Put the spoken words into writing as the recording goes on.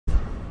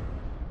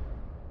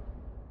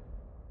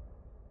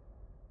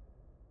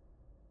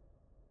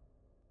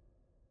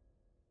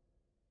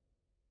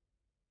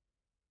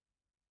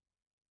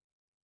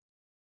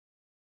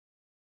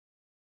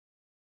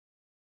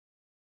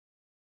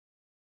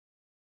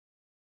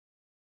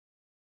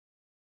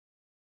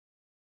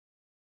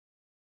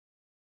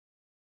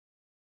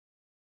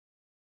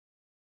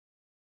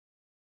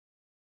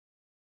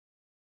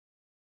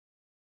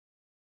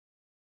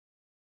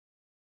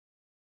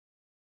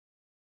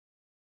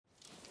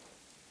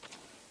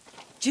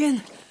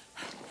Jin,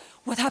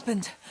 what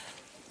happened?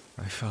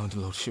 I found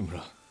Lord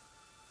Shimura.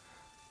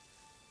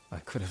 I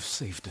could have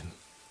saved him,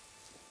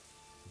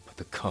 but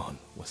the Khan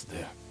was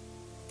there.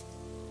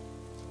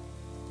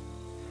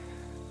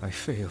 I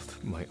failed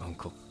my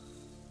uncle.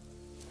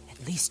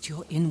 At least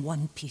you're in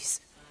one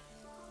piece.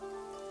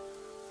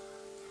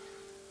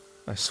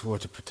 I swore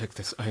to protect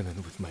this island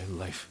with my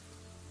life.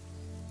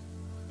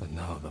 But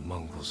now the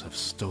Mongols have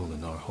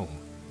stolen our home,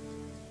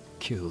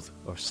 killed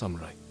our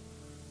samurai.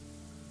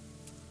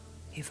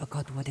 You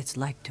forgot what it's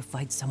like to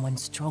fight someone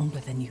stronger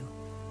than you.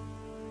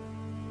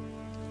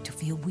 To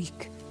feel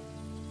weak.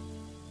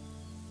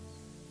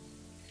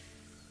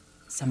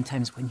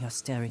 Sometimes when you're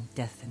staring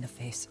death in the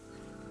face,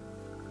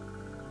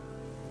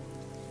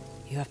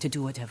 you have to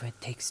do whatever it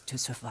takes to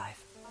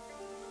survive.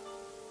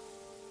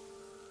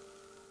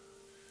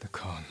 The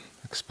Khan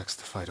expects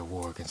to fight a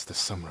war against the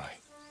samurai.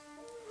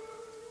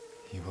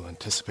 He will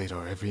anticipate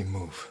our every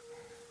move,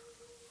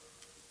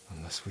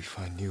 unless we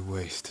find new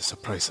ways to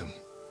surprise him.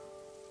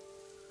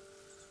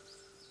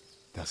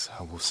 That's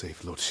how we'll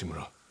save Lord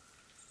Shimura,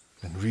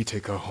 and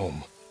retake our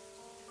home.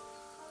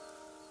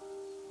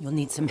 You'll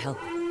need some help.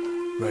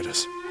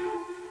 Riders.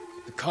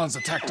 The Khan's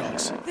attack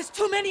dogs. There's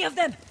too many of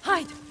them!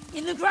 Hide!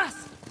 In the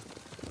grass!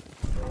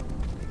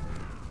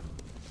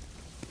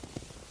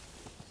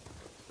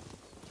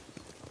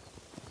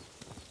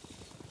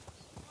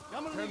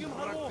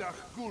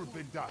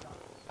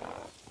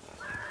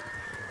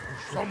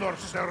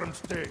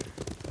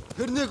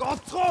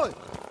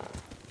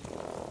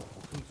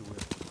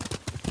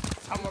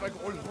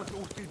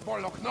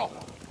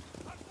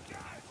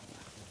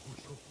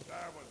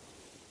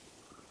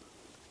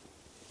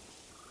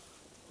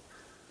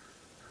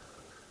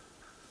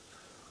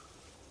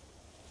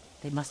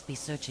 They must be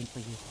searching for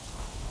you.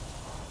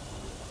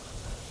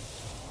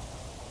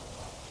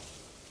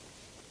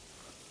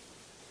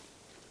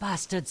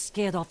 Bastards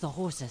scared off the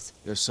horses.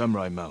 They're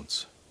samurai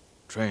mounts,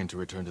 trained to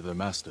return to their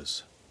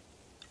masters.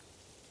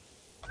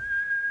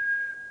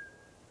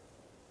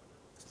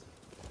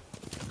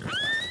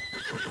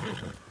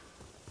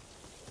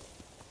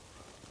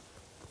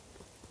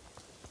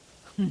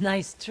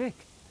 Nice trick.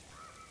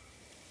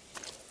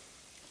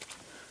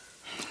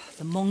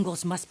 The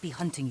Mongols must be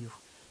hunting you.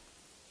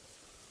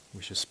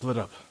 We should split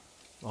up.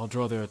 I'll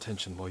draw their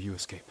attention while you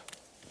escape.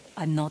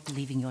 I'm not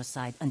leaving your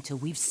side until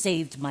we've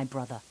saved my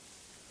brother.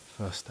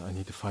 First, I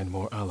need to find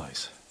more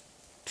allies.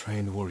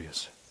 Trained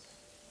warriors.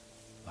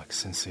 Like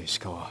Sensei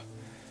Ishikawa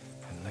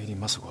and Lady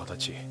Masuko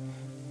Adachi.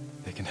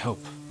 They can help.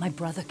 My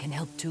brother can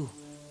help too.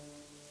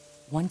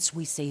 Once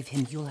we save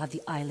him, you'll have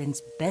the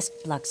island's best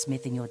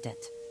blacksmith in your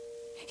debt.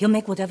 He'll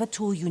make whatever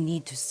tool you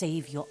need to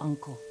save your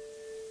uncle.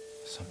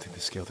 Something to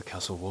scale the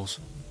castle walls?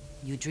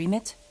 You dream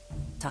it,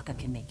 Taka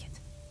can make it.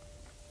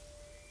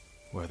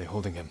 Where are they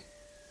holding him?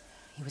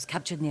 He was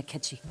captured near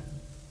Kechi.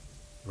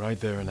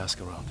 Ride there and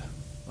ask around.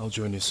 I'll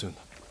join you soon.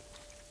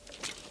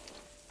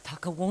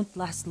 Taka won't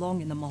last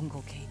long in the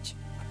Mongol cage.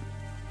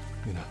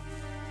 Yuna,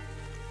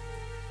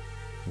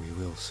 we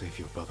will save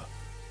your brother.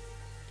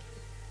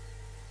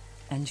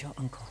 And your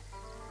uncle.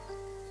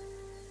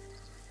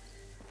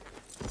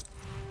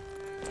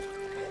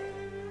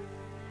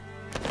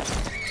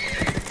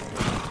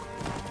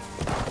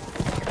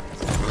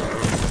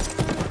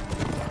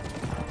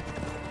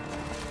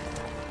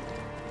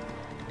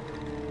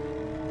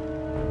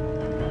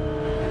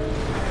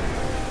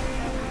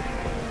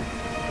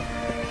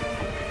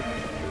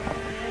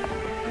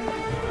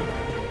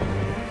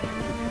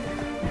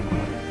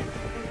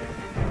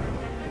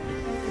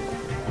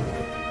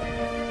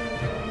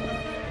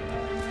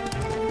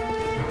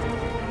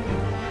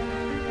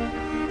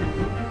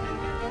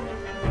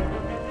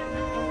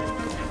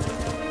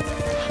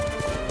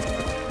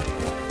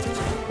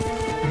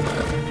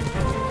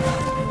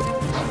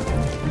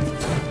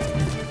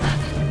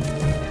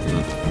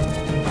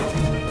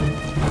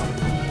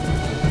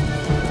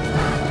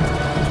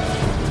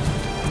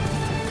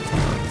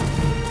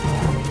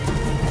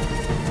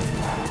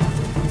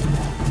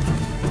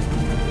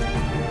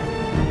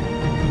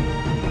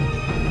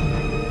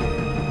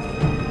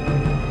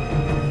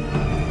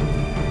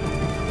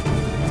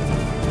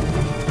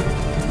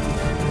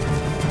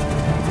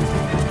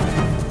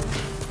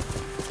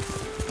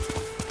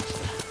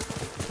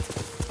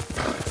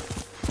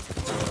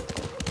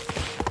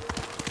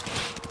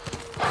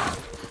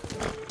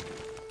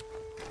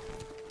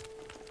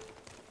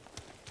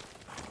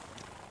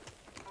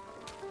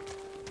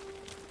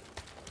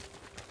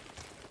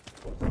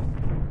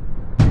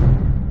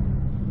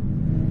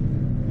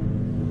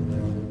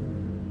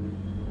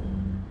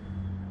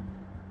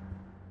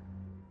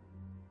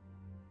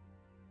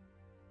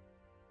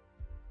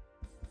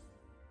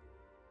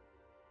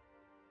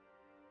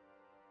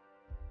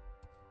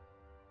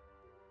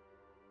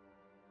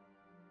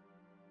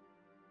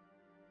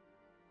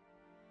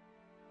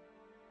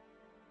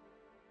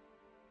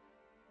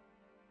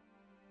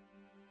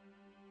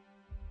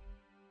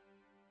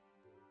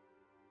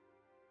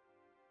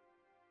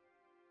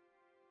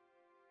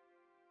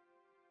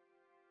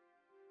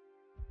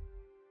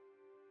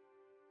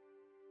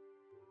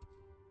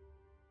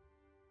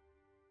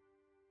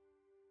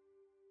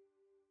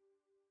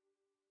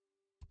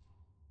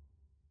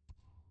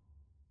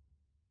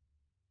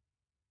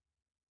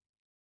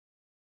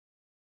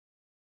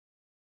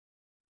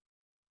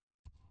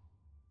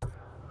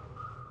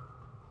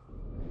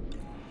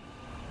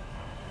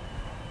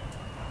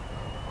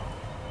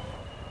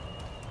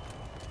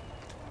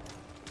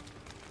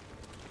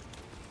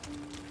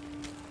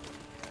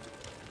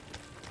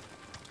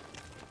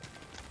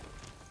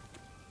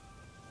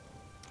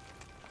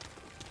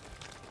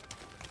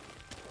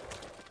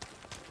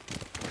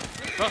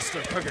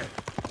 Faster, Kage.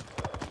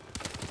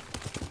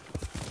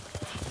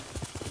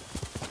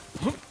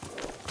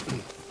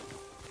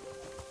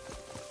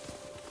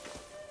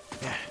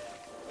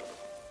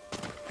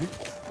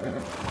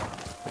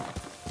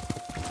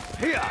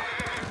 Here!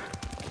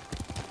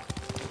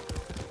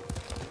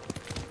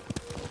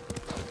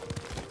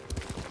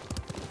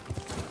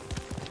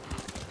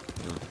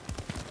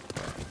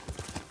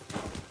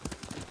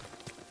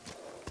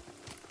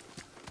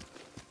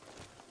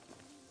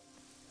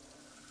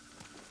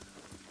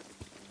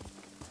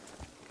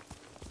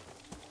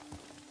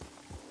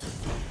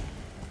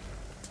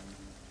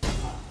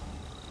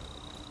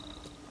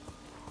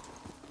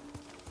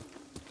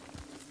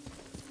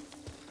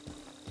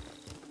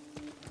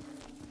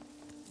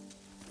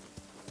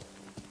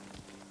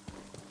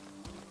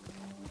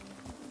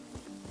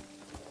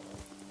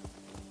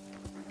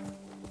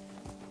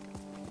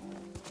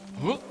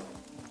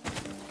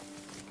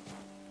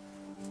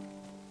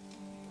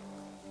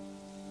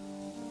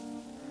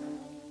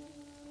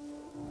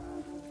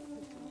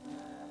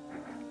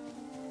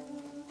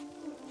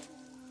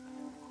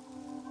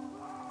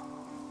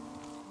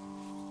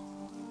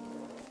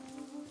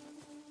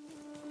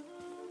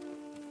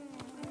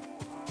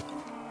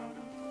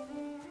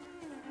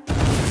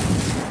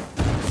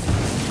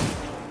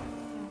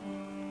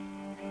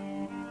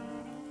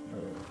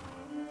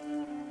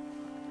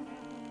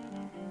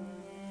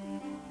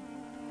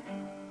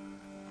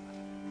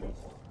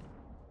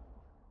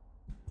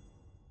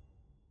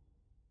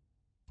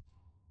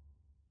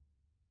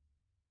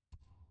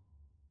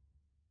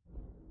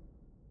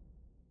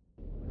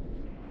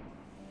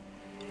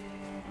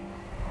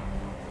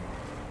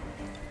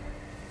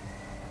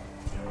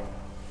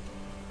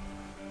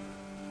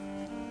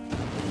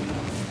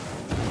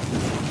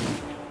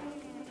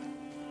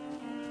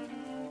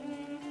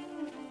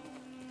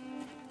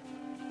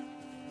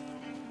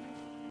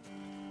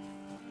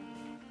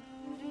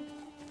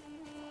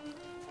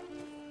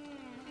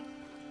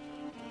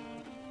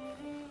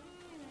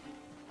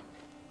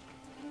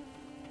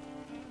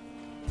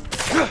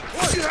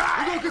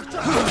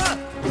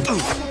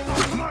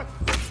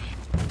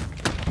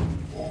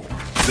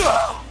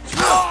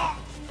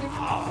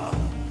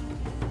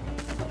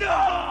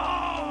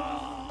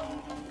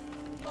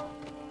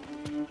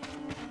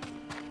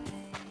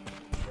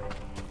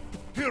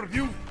 Here,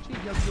 you!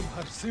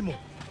 Simon.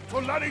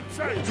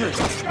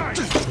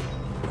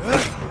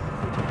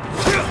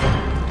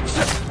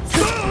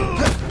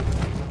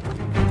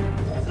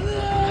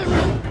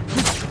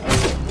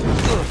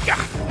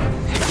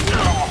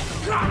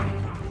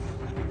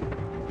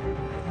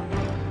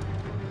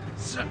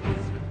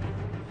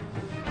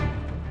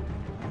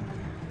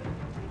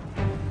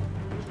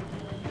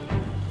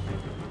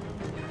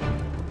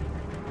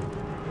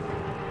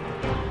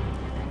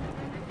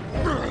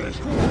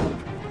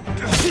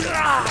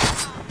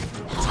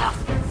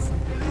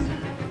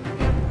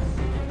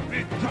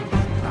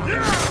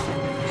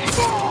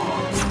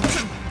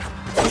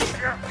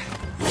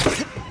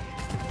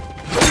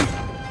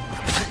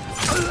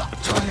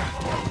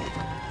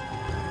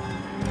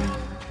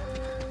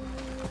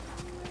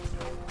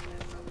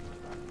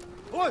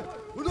 Ой!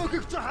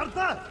 Өнөөгч чи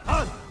хардаа!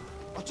 Хаан!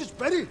 Очиж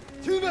барь!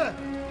 Тийм ээ!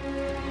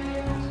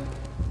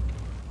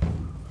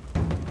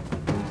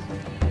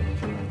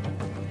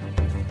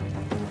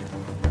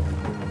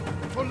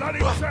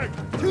 Соларик сэг!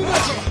 Тийм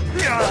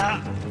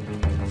ээ!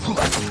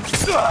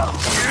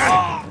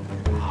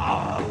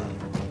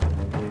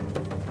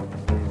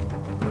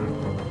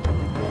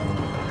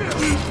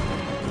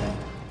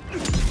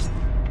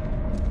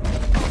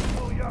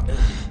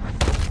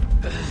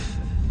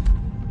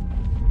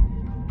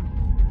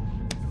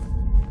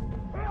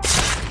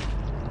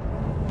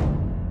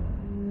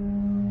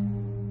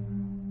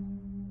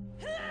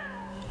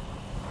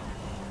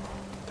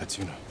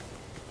 Tatsuna.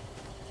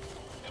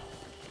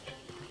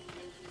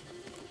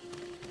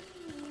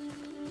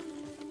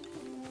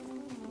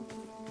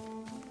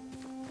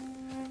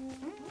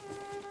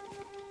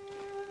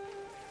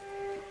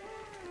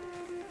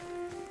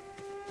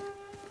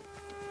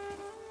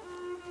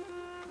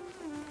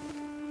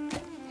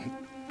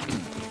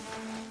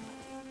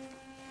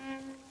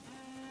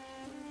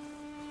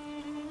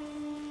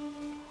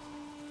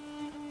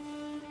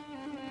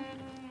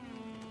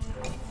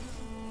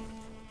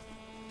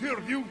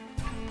 Here, you!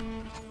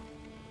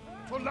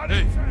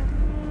 Solari seg!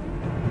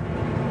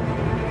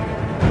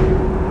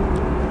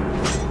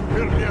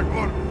 Here,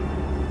 Liagor!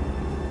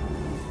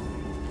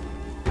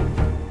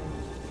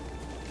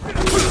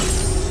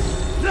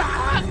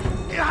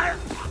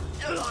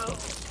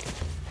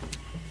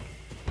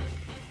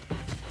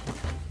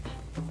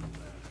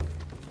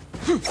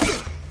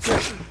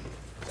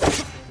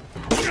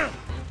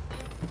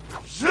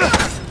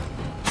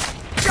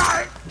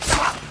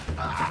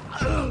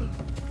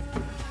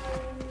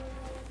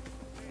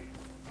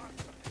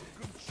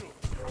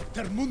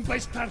 Der Mund bei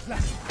Starla!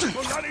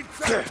 Solari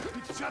seg!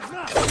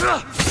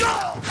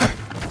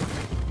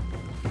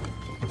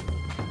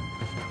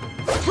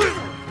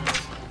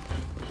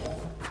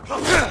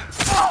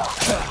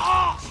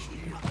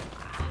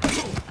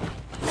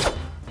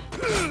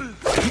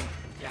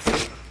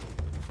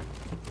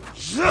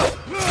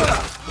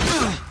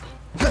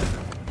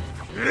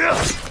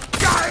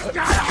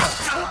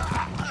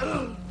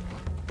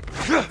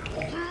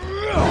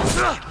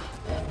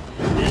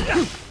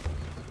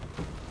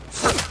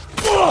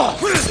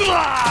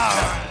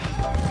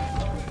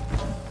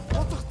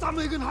 Wat is dat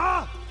met een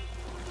haar?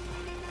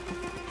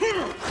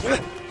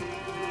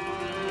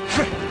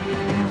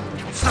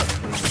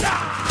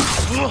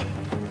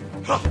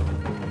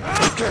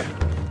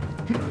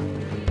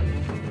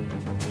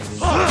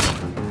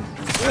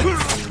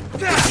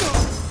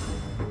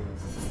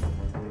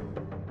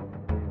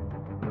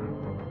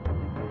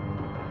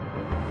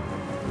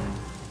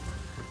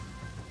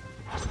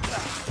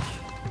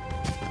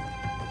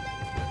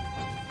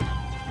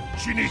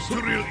 She needs to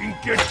reel in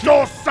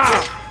Ketchosa!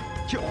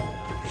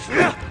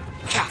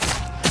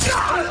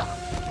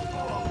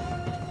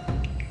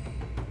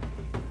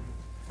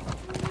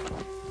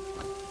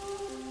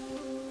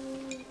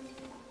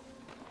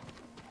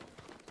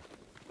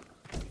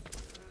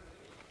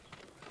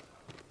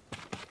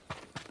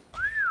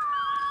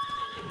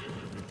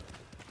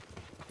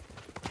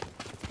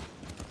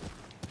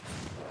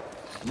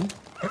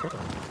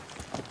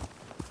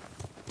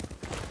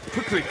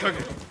 Quickly,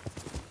 Kage!